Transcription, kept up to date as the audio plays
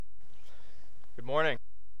Good morning.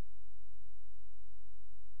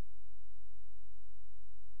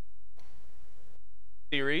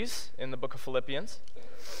 Series in the book of Philippians.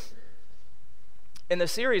 In the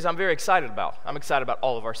series I'm very excited about. I'm excited about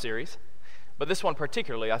all of our series, but this one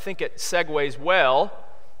particularly, I think it segues well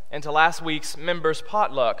into last week's members'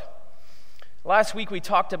 potluck. Last week we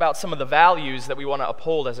talked about some of the values that we want to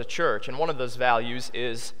uphold as a church, and one of those values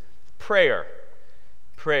is prayer.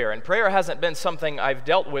 And prayer hasn't been something I've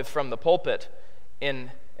dealt with from the pulpit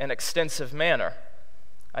in an extensive manner.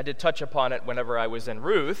 I did touch upon it whenever I was in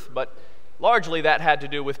Ruth, but largely that had to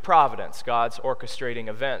do with providence, God's orchestrating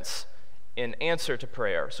events in answer to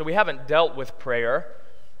prayer. So we haven't dealt with prayer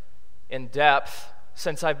in depth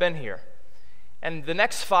since I've been here. And the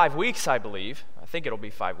next 5 weeks, I think it'll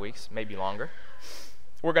be 5 weeks, maybe longer,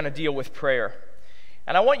 we're going to deal with prayer.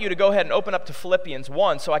 And I want you to go ahead and open up to Philippians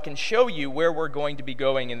 1 so I can show you where we're going to be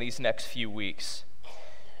going in these next few weeks.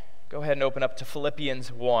 Go ahead and open up to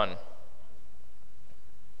Philippians 1.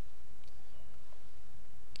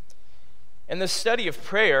 And the study of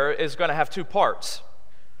prayer is going to have two parts.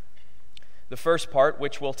 The first part,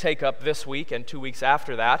 which we'll take up this week and 2 weeks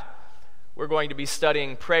after that, we're going to be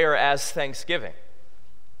studying prayer as thanksgiving.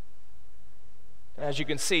 And as you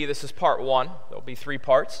can see, this is part 1. There'll be 3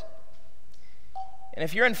 parts. And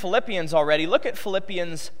if you're in Philippians already, look at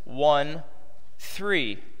Philippians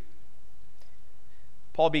 1:3.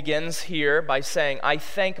 Paul begins here by saying, "I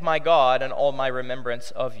thank my God in all my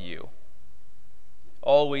remembrance of you,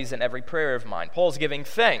 always in every prayer of mine." Paul's giving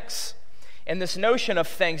thanks. And this notion of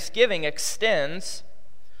thanksgiving extends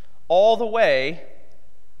all the way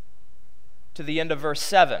to the end of verse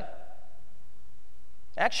 7.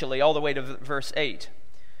 Actually, all the way to verse 8.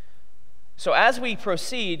 So as we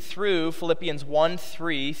proceed through Philippians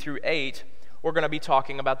 1:3 through 8, we're going to be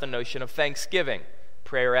talking about the notion of thanksgiving,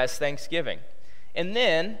 prayer as thanksgiving. And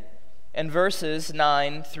then, in verses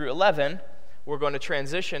 9 through 11, we're going to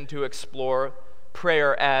transition to explore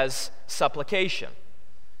prayer as supplication.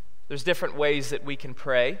 There's different ways that we can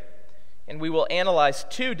pray, and we will analyze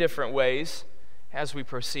 2 different ways as we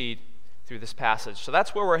proceed through this passage. So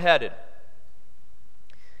that's where we're headed.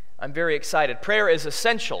 I'm very excited. Prayer is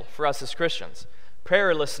essential for us as Christians.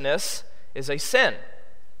 Prayerlessness is a sin.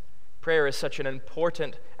 Prayer is such an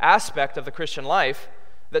important aspect of the Christian life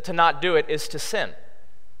that to not do it is to sin.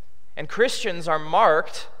 And Christians are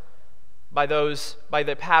marked by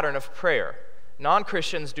the pattern of prayer.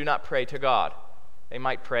 Non-Christians do not pray to God. They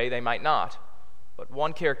might pray, they might not. But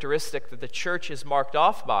one characteristic that the church is marked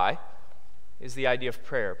off by is the idea of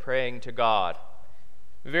prayer, praying to God.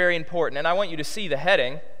 Very important. And I want you to see the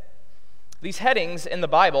heading. These headings in the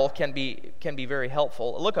Bible can be very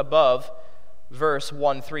helpful. Look above verse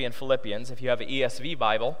 1-3 in Philippians, if you have an ESV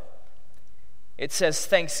Bible. It says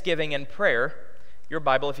thanksgiving and prayer. Your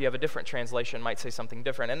Bible, if you have a different translation, might say something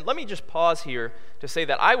different. And let me just pause here to say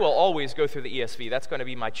that I will always go through the ESV. That's going to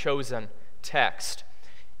be my chosen text.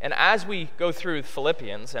 And as we go through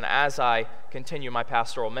Philippians, and as I continue my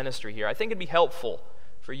pastoral ministry here, I think it'd be helpful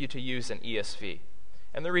for you to use an ESV.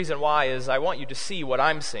 And the reason why is I want you to see what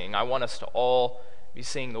I'm seeing. I want us to all be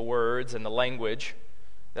seeing the words and the language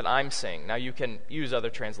that I'm seeing. Now, you can use other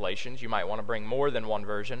translations. You might want to bring more than one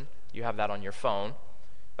version. You have that on your phone.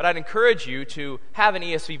 But I'd encourage you to have an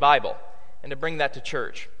ESV Bible and to bring that to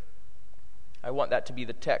church. I want that to be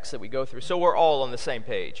the text that we go through, so we're all on the same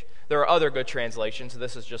page. There are other good translations.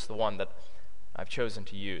 This is just the one that I've chosen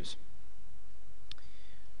to use.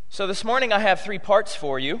 So this morning I have 3 parts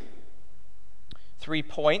for you, 3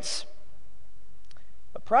 points.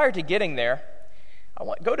 But prior to getting there,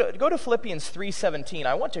 go to Philippians 3:17.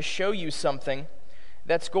 I want to show you something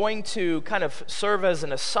that's going to kind of serve as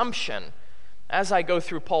an assumption as I go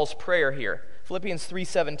through Paul's prayer here. Philippians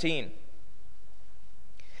 3:17.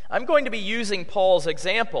 I'm going to be using Paul's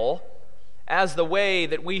example as the way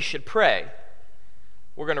that we should pray.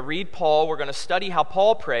 We're going to read Paul, we're going to study how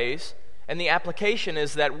Paul prays, and the application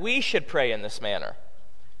is that we should pray in this manner.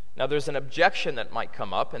 Now, there's an objection that might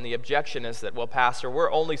come up, and the objection is that, well, Pastor,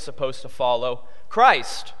 we're only supposed to follow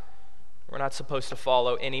Christ. We're not supposed to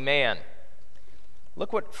follow any man.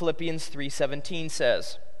 Look what Philippians 3:17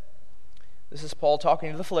 says. This is Paul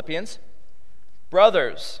talking to the Philippians.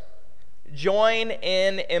 "Brothers, join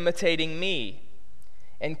in imitating me,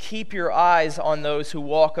 and keep your eyes on those who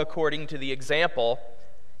walk according to the example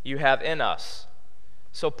you have in us."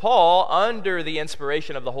 So Paul, under the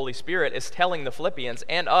inspiration of the Holy Spirit, is telling the Philippians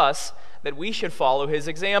and us that we should follow his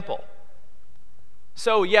example.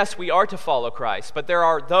 So yes, we are to follow Christ, but there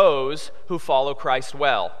are those who follow Christ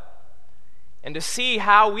well. And to see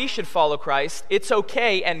how we should follow Christ, it's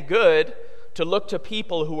okay and good to look to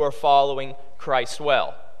people who are following Christ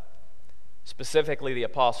well. specifically the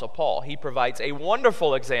Apostle Paul. He provides a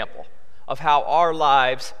wonderful example of how our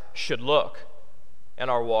lives should look in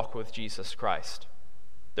our walk with Jesus Christ.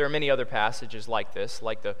 There are many other passages like this,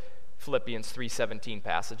 like the Philippians 3:17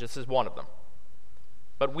 passage. This is one of them.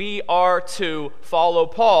 But we are to follow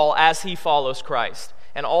Paul as he follows Christ.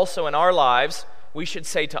 And also in our lives, we should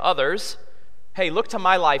say to others, hey, look to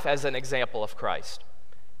my life as an example of Christ.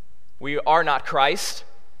 We are not Christ,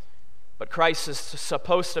 but Christ is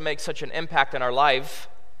supposed to make such an impact in our life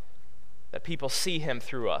that people see him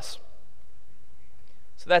through us.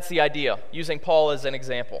 So that's the idea, using Paul as an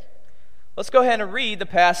example. Let's go ahead and read the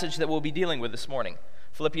passage that we'll be dealing with this morning.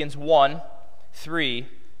 Philippians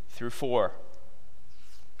 1:3-4.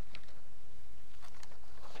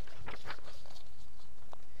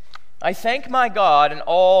 I thank my God in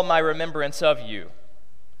all my remembrance of you,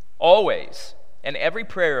 always, in every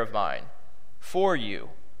prayer of mine, for you,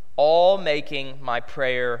 all making my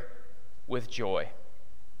prayer with joy.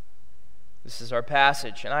 This is our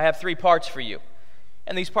passage, and I have 3 parts for you.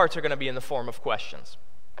 And these parts are going to be in the form of questions.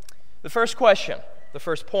 The first question, the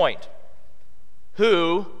first point,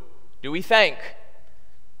 who do we thank?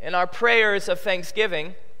 In our prayers of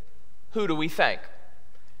thanksgiving, who do we thank?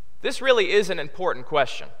 This really is an important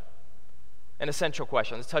question, an essential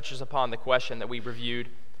question. This touches upon the question that we reviewed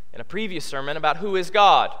in a previous sermon about who is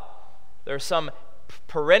God. There are some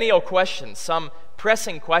perennial questions, some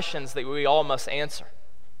pressing questions that we all must answer.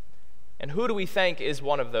 And who do we thank is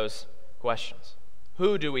one of those questions.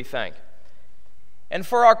 Who do we thank? And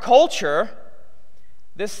for our culture,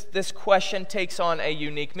 this question takes on a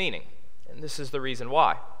unique meaning. And this is the reason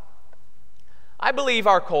why. I believe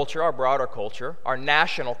our culture, our broader culture, our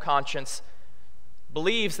national conscience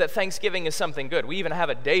believes that Thanksgiving is something good. We even have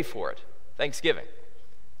a day for it, Thanksgiving.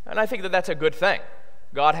 And I think that that's a good thing.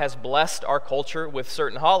 God has blessed our culture with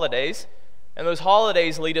certain holidays, and those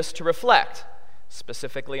holidays lead us to reflect.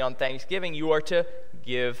 Specifically on Thanksgiving, you are to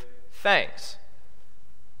give thanks.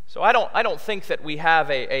 So I don't think that we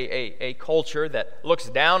have a culture that looks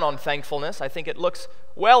down on thankfulness. I think it looks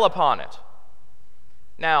well upon it.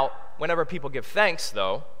 Now, whenever people give thanks,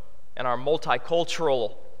 though, in our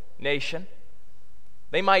multicultural nation,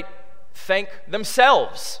 they might thank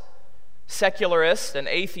themselves. Secularists and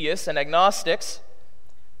atheists and agnostics,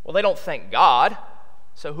 well, they don't thank God.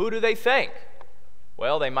 So who do they thank?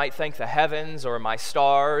 Well, they might thank the heavens or my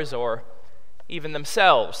stars or even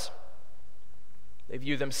themselves. They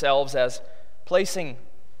view themselves as placing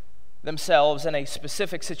themselves in a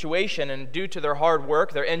specific situation, and due to their hard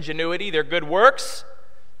work, their ingenuity, their good works,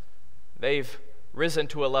 they've risen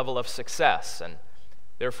to a level of success, and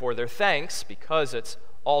therefore their thanks, because it's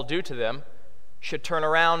all due to them, should turn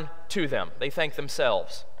around to them. They thank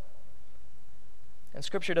themselves. And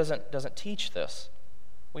Scripture doesn't teach this.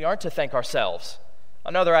 We aren't to thank ourselves.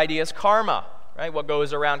 Another idea is karma, right? What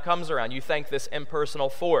goes around comes around. You thank this impersonal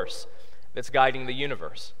force that's guiding the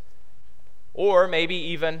universe. Or maybe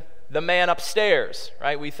even the man upstairs,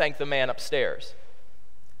 right? We thank the man upstairs.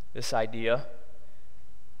 This idea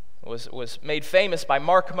was made famous by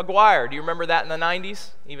Mark McGwire. Do you remember that in the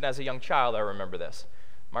 90s? Even as a young child, I remember this.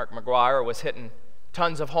 Mark McGwire was hitting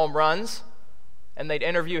tons of home runs, and they'd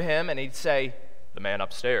interview him, and he'd say, the man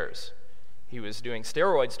upstairs. He was doing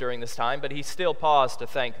steroids during this time, but he still paused to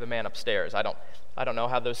thank the man upstairs. I don't know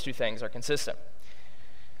how those two things are consistent.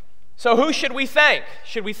 So who should we thank?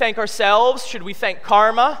 Should we thank ourselves? Should we thank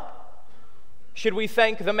karma? Should we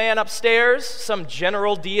thank the man upstairs, some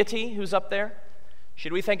general deity who's up there?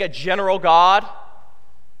 Should we thank a general God,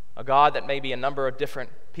 a God that maybe a number of different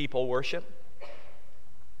people worship?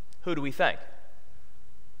 Who do we thank?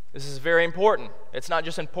 This is very important. It's not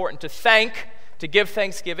just important to thank, to give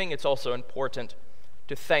thanksgiving, it's also important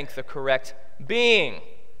to thank the correct being.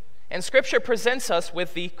 And Scripture presents us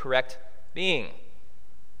with the correct being.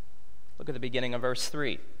 Look at the beginning of verse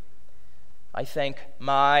 3. I thank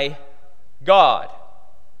my God.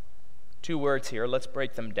 2 words here. Let's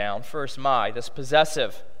break them down. First, my, this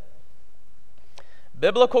possessive.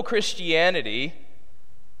 Biblical Christianity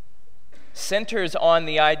centers on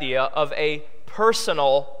the idea of a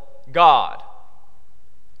personal God.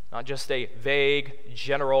 Not just a vague,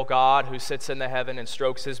 general God who sits in the heaven and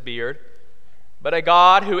strokes his beard, but a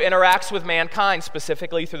God who interacts with mankind,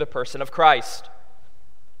 specifically through the person of Christ.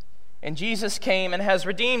 And Jesus came and has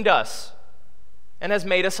redeemed us and has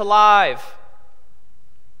made us alive.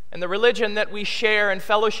 And the religion that we share and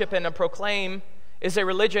fellowship in and proclaim is a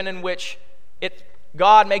religion in which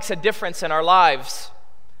God makes a difference in our lives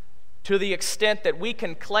to the extent that we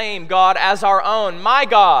can claim God as our own, my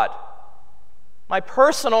God, my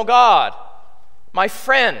personal God, my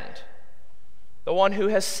friend, the one who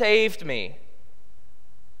has saved me.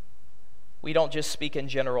 we don't just speak in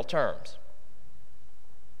general terms.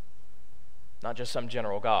 Not just some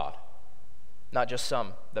general God. Not just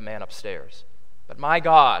the man upstairs. But my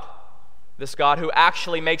God, this God who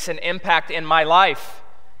actually makes an impact in my life,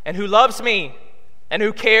 and who loves me, and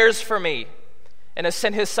who cares for me, and has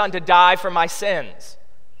sent his Son to die for my sins.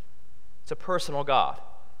 It's a personal God.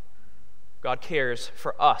 God cares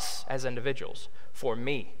for us as individuals, for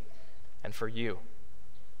me, and for you.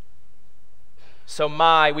 So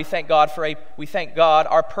we thank God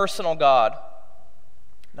our personal God,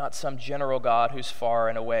 not some general God who's far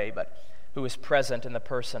and away, but who is present in the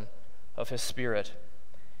person of his Spirit.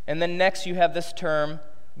 And then next you have this term,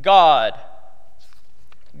 God.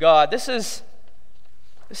 God, this is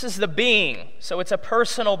the being, so it's a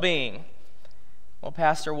personal being. Well,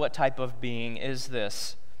 Pastor, what type of being is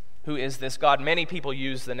this? Who is this God? Many people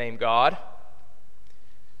use the name God,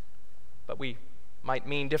 but we might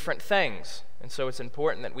mean different things. And so it's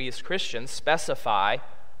important that we as Christians specify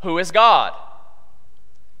who is God.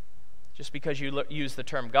 Just because you use the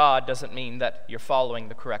term God doesn't mean that you're following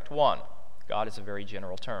the correct one. God is a very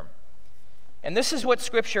general term. And this is what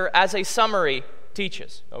Scripture, as a summary,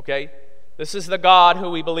 teaches, okay? This is the God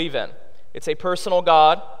who we believe in. It's a personal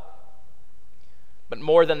God, but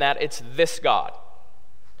more than that, it's this God.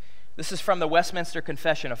 This is from the Westminster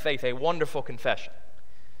Confession of Faith, a wonderful confession.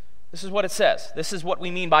 This is what it says. This is what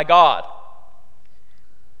we mean by God.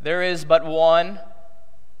 There is but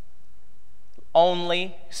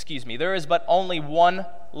only one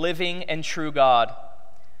living and true God,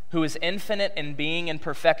 who is infinite in being and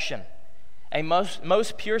perfection, a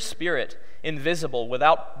most pure spirit, invisible,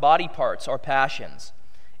 without body parts or passions,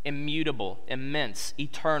 immutable, immense,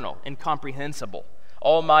 eternal, incomprehensible,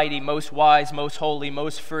 almighty, most wise, most holy,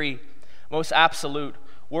 most free, most absolute,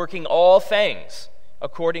 working all things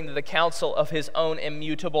according to the counsel of his own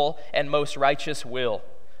immutable and most righteous will,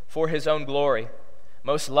 for his own glory,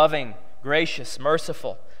 most loving, gracious,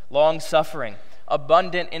 merciful, long-suffering,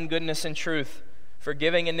 abundant in goodness and truth,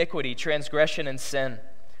 forgiving iniquity, transgression, and sin,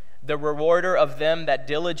 the rewarder of them that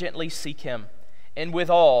diligently seek him, and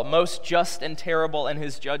withal most just and terrible in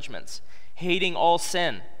his judgments, hating all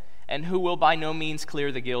sin, and who will by no means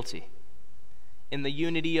clear the guilty. In the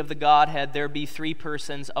unity of the Godhead there be three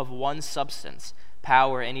persons of one substance,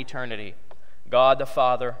 power, and eternity, God the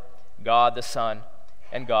Father, God the Son,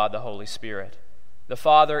 and God the Holy Spirit. The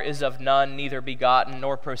Father is of none, neither begotten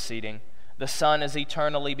nor proceeding. The Son is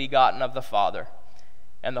eternally begotten of the Father,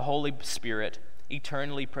 and the Holy Spirit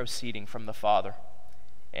eternally proceeding from the Father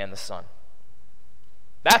and the Son.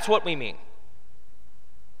 That's what we mean.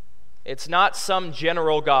 It's not some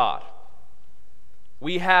general God.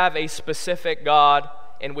 We have a specific God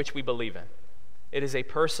in which we believe in. It is a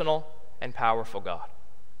personal and powerful God.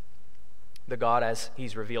 The God as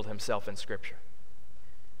he's revealed himself in Scripture.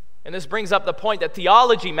 And this brings up the point that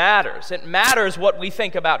theology matters. It matters what we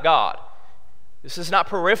think about God. This is not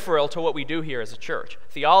peripheral to what we do here as a church.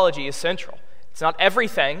 Theology is central. It's not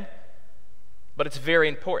everything, but it's very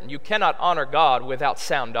important. You cannot honor God without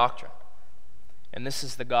sound doctrine. And this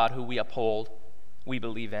is the God who we uphold, we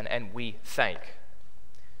believe in, and we thank.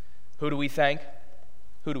 Who do we thank?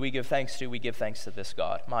 Who do we give thanks to? We give thanks to this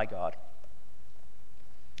God, my God.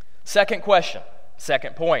 Second question,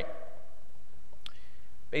 second point.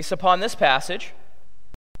 Based upon this passage,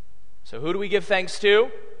 so who do we give thanks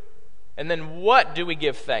to? And then what do we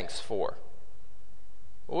give thanks for?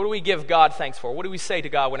 What do we give God thanks for? What do we say to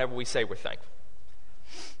God whenever we say we're thankful?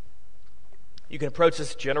 You can approach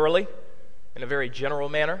this generally, in a very general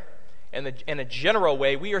manner. In a general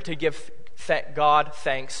way, we are to give God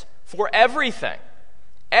thanks for everything.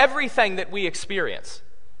 Everything that we experience.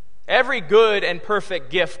 Every good and perfect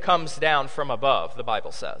gift comes down from above, the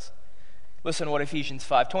Bible says. Listen to what Ephesians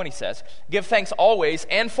 5:20 says. Give thanks always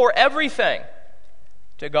and for everything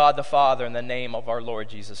to God the Father in the name of our Lord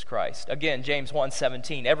Jesus Christ. Again, James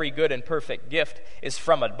 1:17, every good and perfect gift is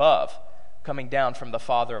from above, coming down from the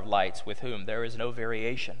Father of lights, with whom there is no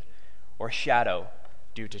variation or shadow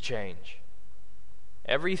due to change.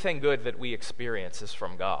 Everything good that we experience is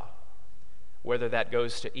from God. Whether that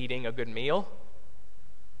goes to eating a good meal,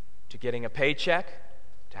 to getting a paycheck,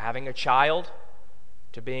 to having a child,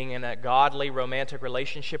 to being in a godly romantic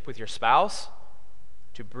relationship with your spouse,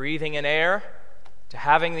 to breathing in air, to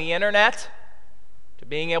having the internet, to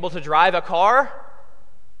being able to drive a car.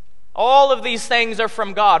 All of these things are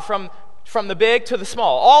from God, from the big to the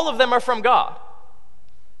small. All of them are from God.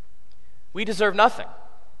 We deserve nothing.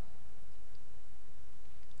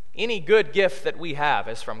 Any good gift that we have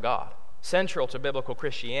is from God. Central to biblical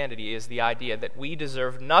Christianity is the idea that we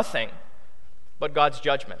deserve nothing but God's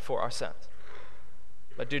judgment for our sins.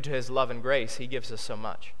 But due to his love and grace, he gives us so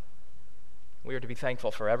much. We are to be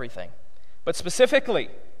thankful for everything. But specifically,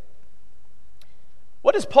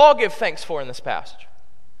 what does Paul give thanks for in this passage?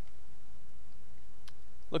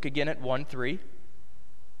 Look again at 1:3.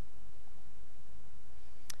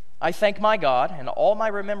 I thank my God in all my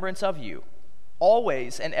remembrance of you,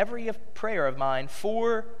 always in every prayer of mine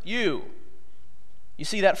for you. You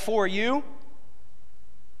see that for you?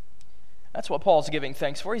 That's what Paul's giving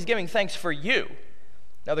thanks for. He's giving thanks for you.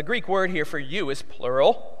 Now the Greek word here for you is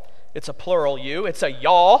plural. It's a plural you. It's a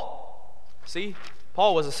y'all. See,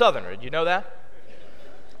 Paul was a southerner. Did you know that?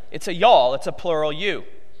 It's a y'all. It's a plural you.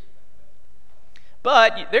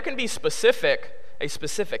 But there can be a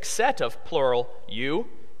specific set of plural you.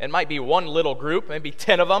 It might be one little group, maybe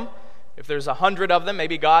 10 of them. If there's 100 of them,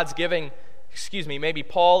 maybe maybe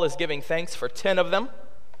Paul is giving thanks for 10 of them,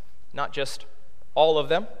 not just all of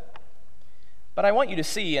them. But I want you to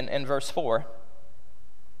see in verse 4,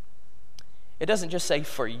 it doesn't just say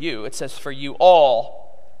for you, it says for you all.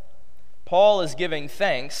 Paul is giving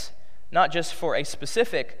thanks not just for a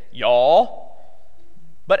specific y'all,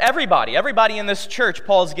 but everybody in this church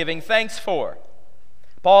Paul's giving thanks for.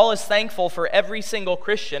 Paul is thankful for every single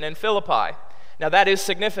Christian in Philippi. Now that is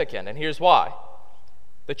significant, and here's why.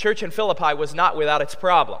 The church in Philippi was not without its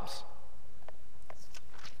problems.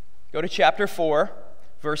 Go to chapter 4,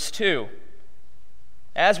 verse 2.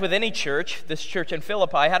 As with any church, this church in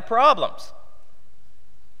Philippi had problems.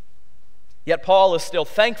 Yet Paul is still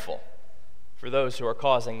thankful for those who are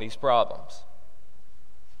causing these problems.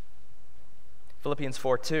 Philippians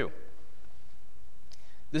 4:2.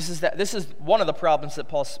 This is one of the problems that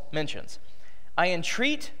Paul mentions. I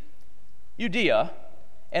entreat Euodia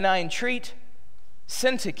and I entreat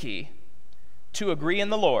Syntyche to agree in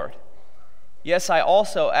the Lord. Yes, I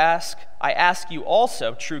ask you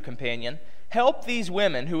also, true companion, help these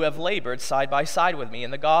women who have labored side by side with me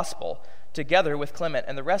in the gospel, together with Clement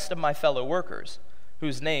and the rest of my fellow workers,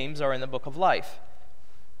 whose names are in the book of life.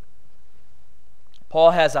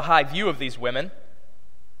 Paul has a high view of these women,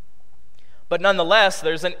 but nonetheless,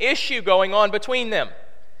 there's an issue going on between them.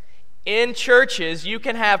 In churches, you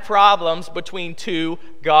can have problems between two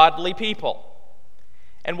godly people.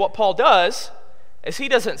 And what Paul does is he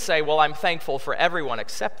doesn't say, well, I'm thankful for everyone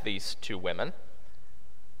except these two women.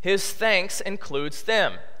 His thanks includes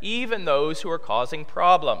them, even those who are causing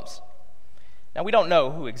problems. Now, we don't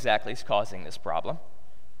know who exactly is causing this problem,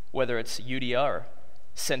 whether it's Euodia or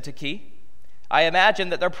Syntyche. I imagine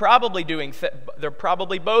that they're probably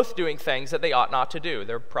both doing things that they ought not to do.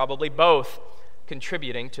 They're probably both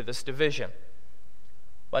contributing to this division.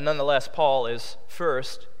 But nonetheless, Paul is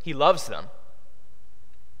first, he loves them.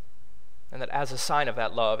 And that as a sign of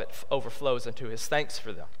that love, it overflows into his thanks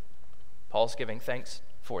for them. Paul's giving thanks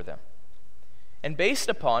for them. And based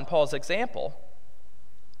upon Paul's example,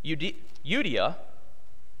 Euodia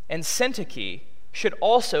and Syntyche should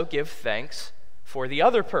also give thanks for the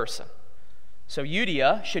other person. So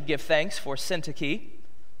Euodia should give thanks for Syntyche,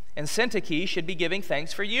 and Syntyche should be giving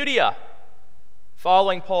thanks for Euodia.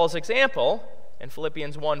 Following Paul's example in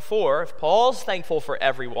Philippians 1:4, if Paul's thankful for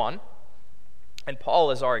everyone, and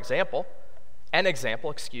Paul is our example, then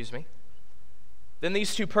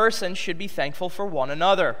these two persons should be thankful for one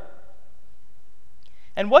another.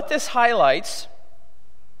 And what this highlights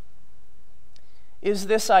is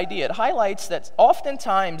this idea. It highlights that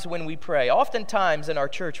oftentimes when we pray, oftentimes in our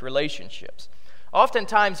church relationships,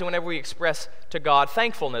 oftentimes whenever we express to God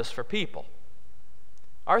thankfulness for people,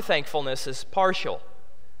 our thankfulness is partial.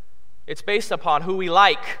 It's based upon who we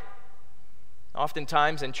like.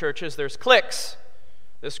 Oftentimes in churches there's cliques.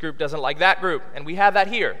 This group doesn't like that group, and we have that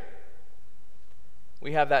here.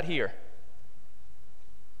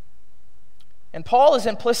 And Paul is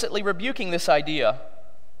implicitly rebuking this idea.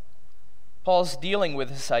 Paul's dealing with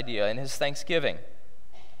this idea in his thanksgiving.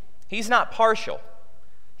 He's not partial.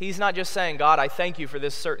 He's not just saying, God, I thank you for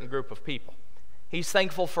this certain group of people. He's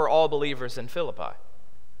thankful for all believers in Philippi.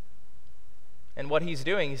 And what he's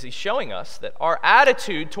doing is he's showing us that our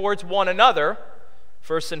attitude towards one another,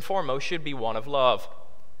 first and foremost, should be one of love.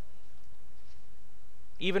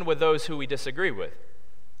 Even with those who we disagree with,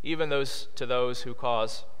 even those who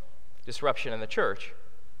cause disruption in the church,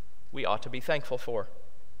 we ought to be thankful for.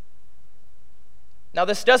 Now,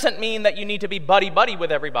 this doesn't mean that you need to be buddy-buddy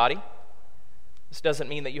with everybody. This doesn't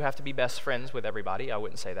mean that you have to be best friends with everybody. I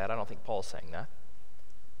wouldn't say that. I don't think Paul's saying that.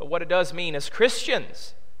 But what it does mean as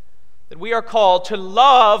Christians, that we are called to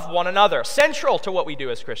love one another. Central to what we do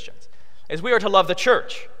as Christians is we are to love the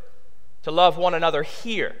church, to love one another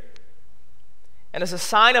here. And as a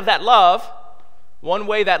sign of that love, one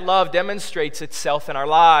way that love demonstrates itself in our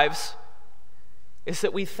lives is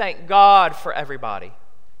that we thank God for everybody,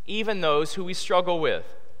 even those who we struggle with.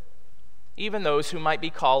 even those who might be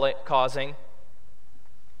causing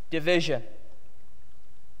division.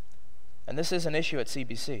 And this is an issue at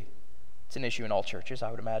CBC. It's an issue in all churches,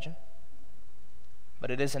 I would imagine.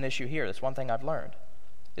 But it is an issue here. That's one thing I've learned,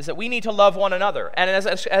 is that we need to love one another. And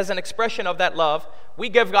as an expression of that love, we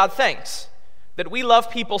give God thanks that we love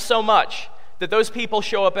people so much that those people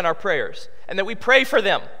show up in our prayers, and that we pray for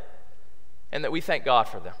them, and that we thank God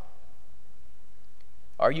for them.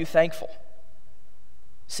 Are you thankful?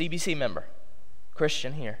 CBC member,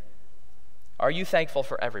 Christian here. Are you thankful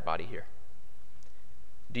for everybody here?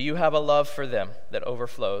 Do you have a love for them that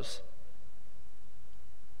overflows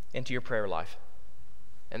into your prayer life,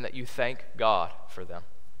 and that you thank God for them?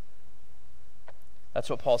 That's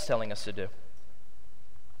what Paul's telling us to do.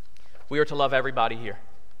 We are to love everybody here.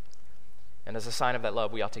 And as a sign of that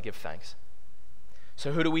love, we ought to give thanks.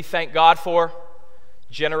 So who do we thank God for?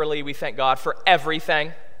 Generally, we thank God for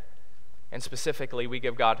everything. And specifically, we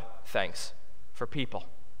give God thanks for people.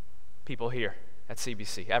 People here at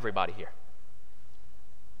CBC, everybody here.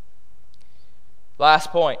 Last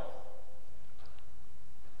point.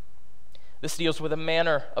 This deals with a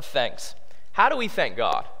manner of thanks. How do we thank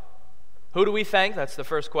God? Who do we thank? That's the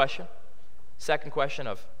first question. Second question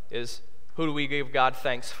is, who do we give God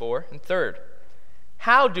thanks for? And third,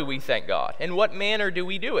 how do we thank God? In what manner do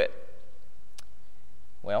we do it?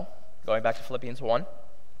 Well, going back to Philippians 1,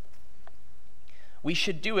 we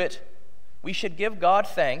should do it. We should give God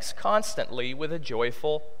thanks constantly with a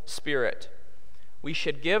joyful spirit. We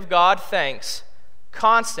should give God thanks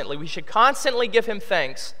constantly. We should constantly give Him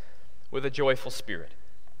thanks with a joyful spirit.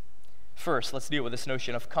 First, let's deal with this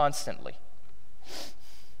notion of constantly.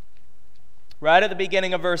 Right at the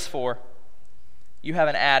beginning of verse 4, you have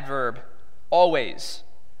an adverb, always,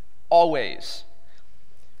 always.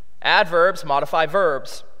 Adverbs modify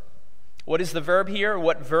verbs. What is the verb here?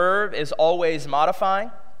 What verb is always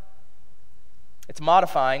modifying? It's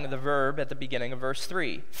modifying the verb at the beginning of verse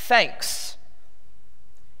 3, thanks.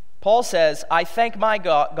 Paul says, I thank my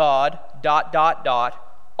God, ...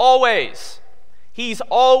 always. He's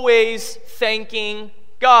always thanking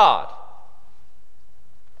God.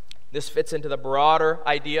 This fits into the broader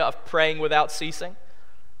idea of praying without ceasing.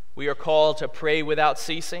 We are called to pray without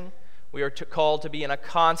ceasing. We are called to be in a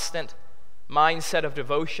constant mindset of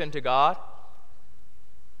devotion to God.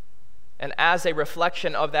 And as a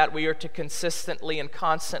reflection of that, we are to consistently and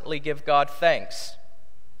constantly give God thanks.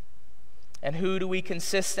 And who do we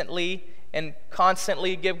consistently and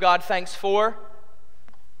constantly give God thanks for?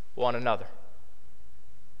 One another.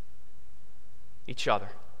 Each other.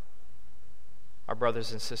 Our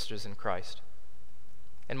brothers and sisters in Christ.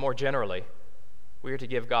 And more generally, we are to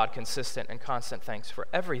give God consistent and constant thanks for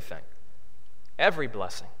everything, every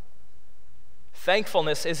blessing.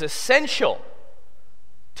 Thankfulness is essential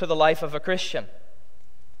to the life of a Christian.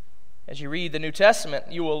 As you read the New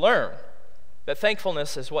Testament, you will learn that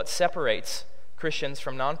thankfulness is what separates Christians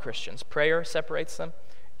from non-Christians. Prayer separates them,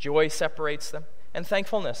 joy separates them, and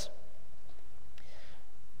thankfulness.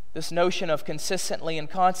 This notion of consistently and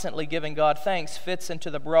constantly giving God thanks fits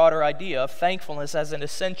into the broader idea of thankfulness as an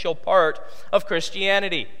essential part of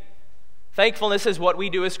Christianity. Thankfulness is what we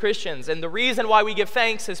do as Christians, and the reason why we give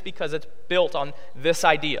thanks is because it's built on this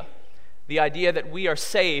idea, the idea that we are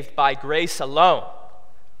saved by grace alone.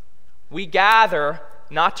 We gather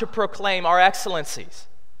not to proclaim our excellencies,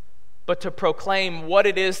 but to proclaim what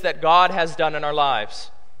it is that God has done in our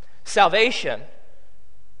lives. Salvation,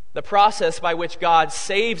 the process by which God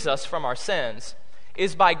saves us from our sins,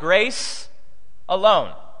 is by grace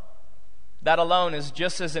alone. That alone is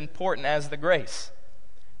just as important as the grace.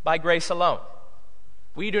 By grace alone.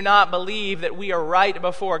 We do not believe that we are right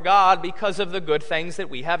before God because of the good things that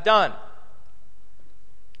we have done.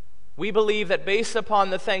 We believe that based upon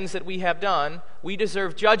the things that we have done, we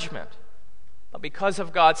deserve judgment. But because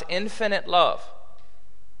of God's infinite love,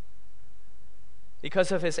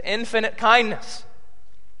 because of His infinite kindness,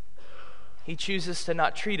 He chooses to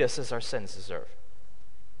not treat us as our sins deserve.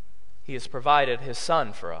 He has provided His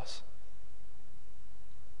Son for us.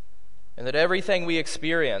 And that everything we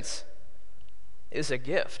experience is a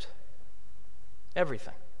gift.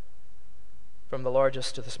 Everything. From the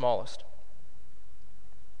largest to the smallest.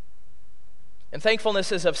 And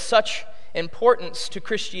thankfulness is of such importance to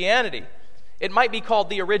Christianity. It might be called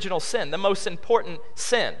the original sin, the most important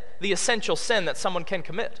sin, the essential sin that someone can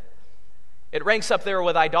commit. It ranks up there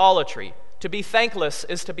with idolatry. To be thankless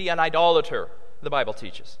is to be an idolater, the Bible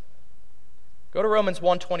teaches. Go to Romans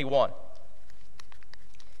 1:21.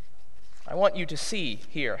 I want you to see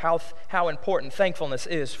here how important thankfulness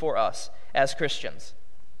is for us as Christians.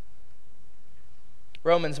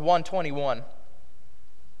 Romans 1:21.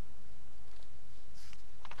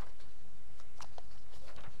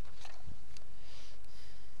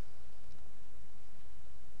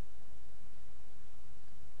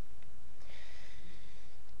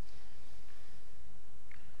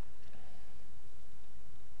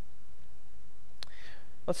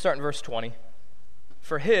 Let's start in verse 20.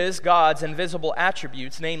 For his, God's, invisible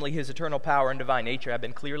attributes, namely his eternal power and divine nature, have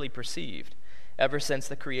been clearly perceived ever since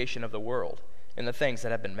the creation of the world in the things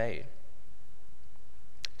that have been made.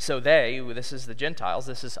 So they, this is the Gentiles,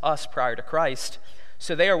 this is us prior to Christ,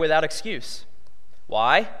 so they are without excuse.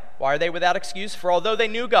 Why? Why are they without excuse? For although they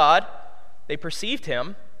knew God, they perceived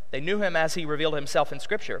him, they knew him as he revealed himself in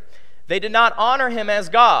Scripture, they did not honor him as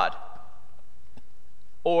God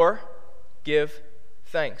or give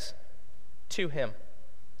thanks to him.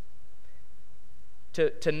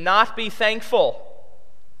 To not be thankful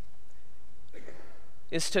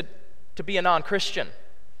is to be a non-Christian.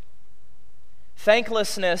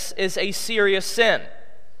 Thanklessness is a serious sin.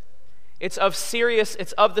 It's of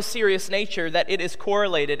the serious nature that it is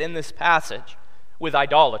correlated in this passage with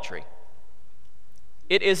idolatry.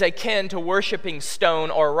 It is akin to worshiping stone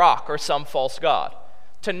or rock or some false god.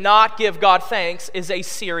 To not give God thanks is a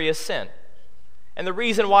serious sin. And the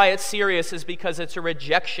reason why it's serious is because it's a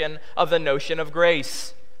rejection of the notion of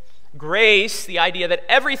grace. Grace, the idea that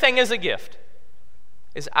everything is a gift,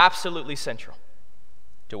 is absolutely central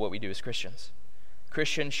to what we do as Christians.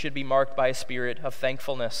 Christians should be marked by a spirit of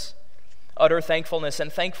thankfulness, utter thankfulness.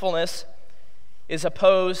 And thankfulness is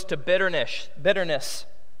opposed to bitterness,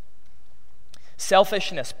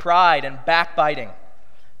 selfishness, pride, and backbiting.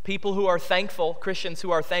 People who are thankful, Christians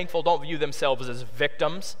who are thankful, don't view themselves as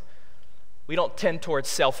victims. We don't tend towards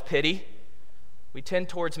self-pity. We tend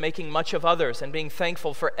towards making much of others and being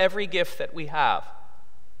thankful for every gift that we have.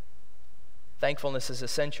 Thankfulness is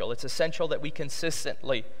essential. It's essential that we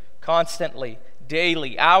consistently, constantly,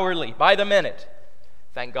 daily, hourly, by the minute,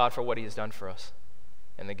 thank God for what he has done for us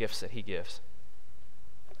and the gifts that he gives.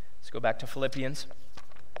 Let's go back to Philippians.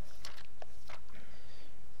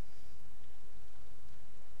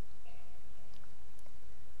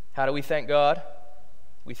 How do we thank God?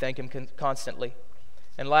 We thank him constantly.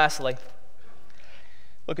 And lastly,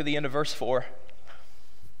 look at the end of verse 4.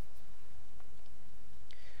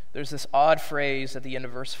 There's this odd phrase at the end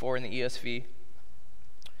of verse 4 in the ESV.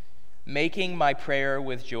 Making my prayer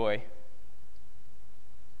with joy.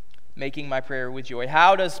 Making my prayer with joy.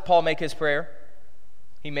 How does Paul make his prayer?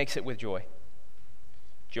 He makes it with joy.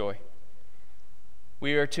 Joy.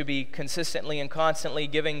 We are to be consistently and constantly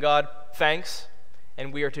giving God thanks,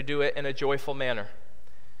 and we are to do it in a joyful manner.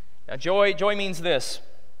 Now, joy means this.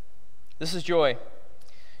 This is joy.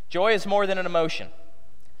 Joy is more than an emotion.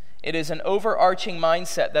 It is an overarching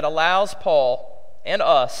mindset that allows Paul and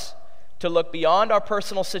us to look beyond our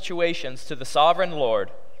personal situations to the sovereign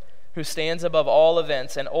Lord who stands above all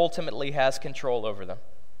events and ultimately has control over them.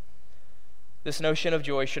 This notion of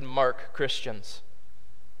joy should mark Christians.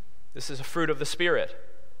 This is a fruit of the Spirit.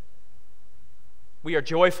 We are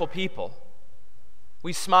joyful people.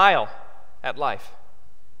 We smile at life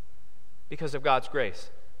because of God's grace.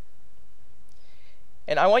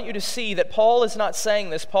 And I want you to see that Paul is not saying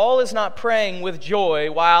this. Paul is not praying with joy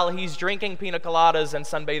while he's drinking pina coladas and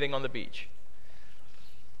sunbathing on the beach.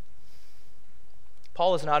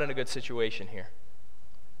 Paul is not in a good situation here.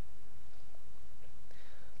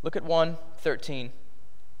 Look at 1:13.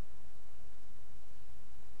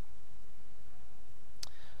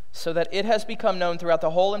 So that it has become known throughout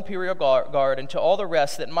the whole imperial guard and to all the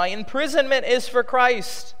rest that my imprisonment is for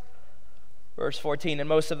Christ. Verse 14, and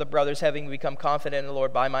most of the brothers, having become confident in the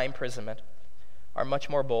Lord by my imprisonment, are much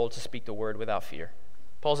more bold to speak the word without fear.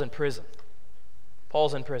 Paul's in prison.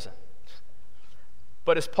 Paul's in prison.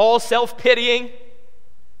 But is Paul self-pitying?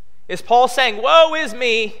 Is Paul saying, woe is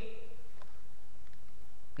me?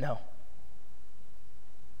 No.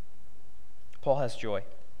 Paul has joy.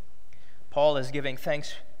 Paul is giving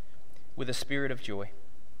thanks with a spirit of joy.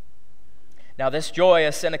 Now this joy,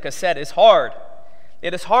 as Seneca said, is hard.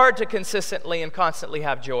 It is hard to consistently and constantly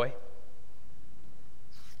have joy.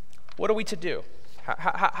 What are we to do?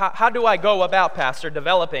 How do I go about, Pastor,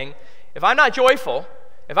 developing? If I'm not joyful,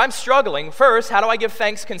 if I'm struggling, first, how do I give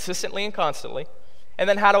thanks consistently and constantly? And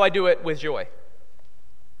then how do I do it with joy?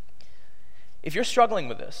 If you're struggling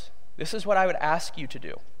with this, this is what I would ask you to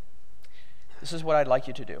do. This is what I'd like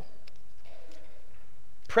you to do.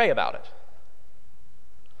 Pray about it.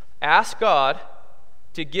 Ask God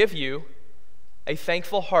to give you a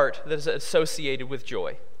thankful heart that is associated with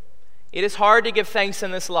joy. It is hard to give thanks in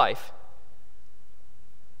this life,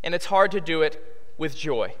 and it's hard to do it with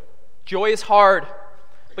joy. Joy is hard,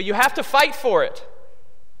 but you have to fight for it.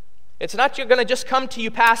 It's not going to just come to you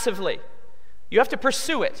passively. You have to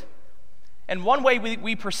pursue it. And one way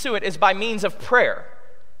we pursue it is by means of prayer.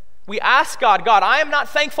 We ask God, God, I am not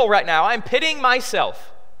thankful right now. I'm pitying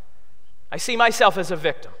myself. I see myself as a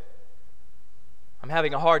victim. I'm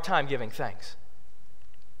having a hard time giving thanks.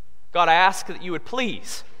 God, I ask that you would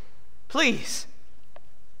please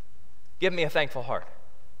give me a thankful heart.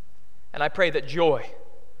 And I pray that joy,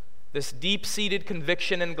 this deep-seated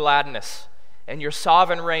conviction and gladness, and your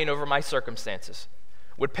sovereign reign over my circumstances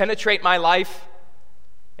would penetrate my life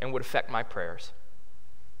and would affect my prayers.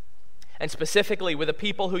 And specifically with the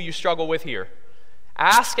people who you struggle with here,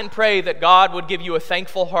 ask and pray that God would give you a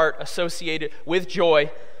thankful heart associated with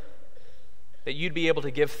joy, that you'd be able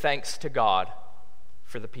to give thanks to God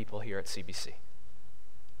for the people here at CBC.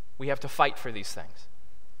 We have to fight for these things.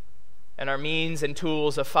 And our means and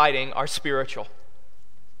tools of fighting are spiritual,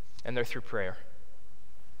 and they're through prayer.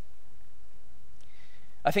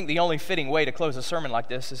 I think the only fitting way to close a sermon like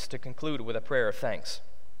this is to conclude with a prayer of thanks.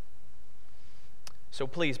 So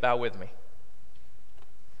please bow with me.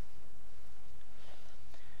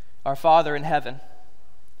 Our Father in heaven,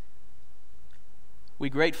 we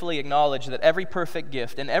gratefully acknowledge that every perfect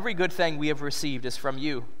gift and every good thing we have received is from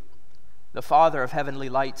you, the Father of heavenly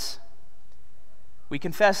lights. We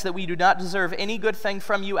confess that we do not deserve any good thing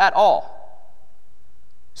from you at all.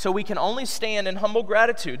 So we can only stand in humble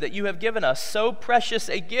gratitude that you have given us so precious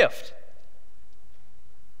a gift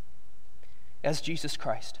as Jesus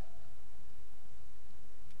Christ.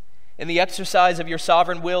 In the exercise of your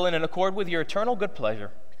sovereign will and in accord with your eternal good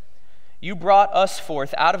pleasure, you brought us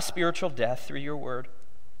forth out of spiritual death through your word.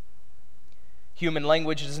 Human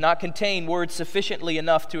language does not contain words sufficiently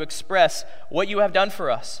enough to express what you have done for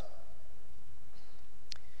us.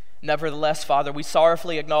 Nevertheless, Father, we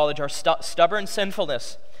sorrowfully acknowledge our stubborn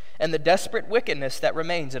sinfulness and the desperate wickedness that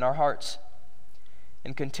remains in our hearts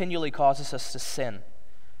and continually causes us to sin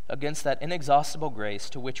against that inexhaustible grace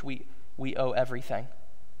to which we owe everything.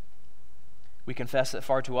 We confess that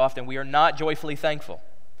far too often we are not joyfully thankful.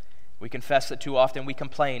 We confess that too often we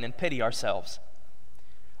complain and pity ourselves.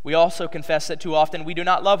 We also confess that too often we do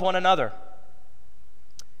not love one another.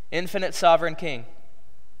 Infinite sovereign King,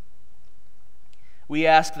 we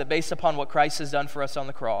ask that based upon what Christ has done for us on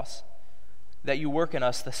the cross, that you work in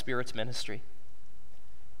us the Spirit's ministry.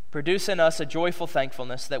 Produce in us a joyful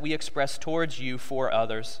thankfulness that we express towards you for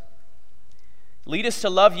others. Lead us to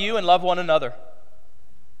love you and love one another.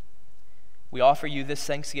 We offer you this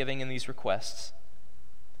thanksgiving and these requests.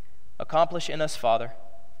 Accomplish in us, Father,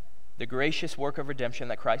 the gracious work of redemption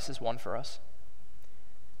that Christ has won for us.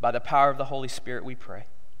 By the power of the Holy Spirit we pray.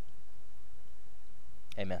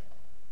 Amen.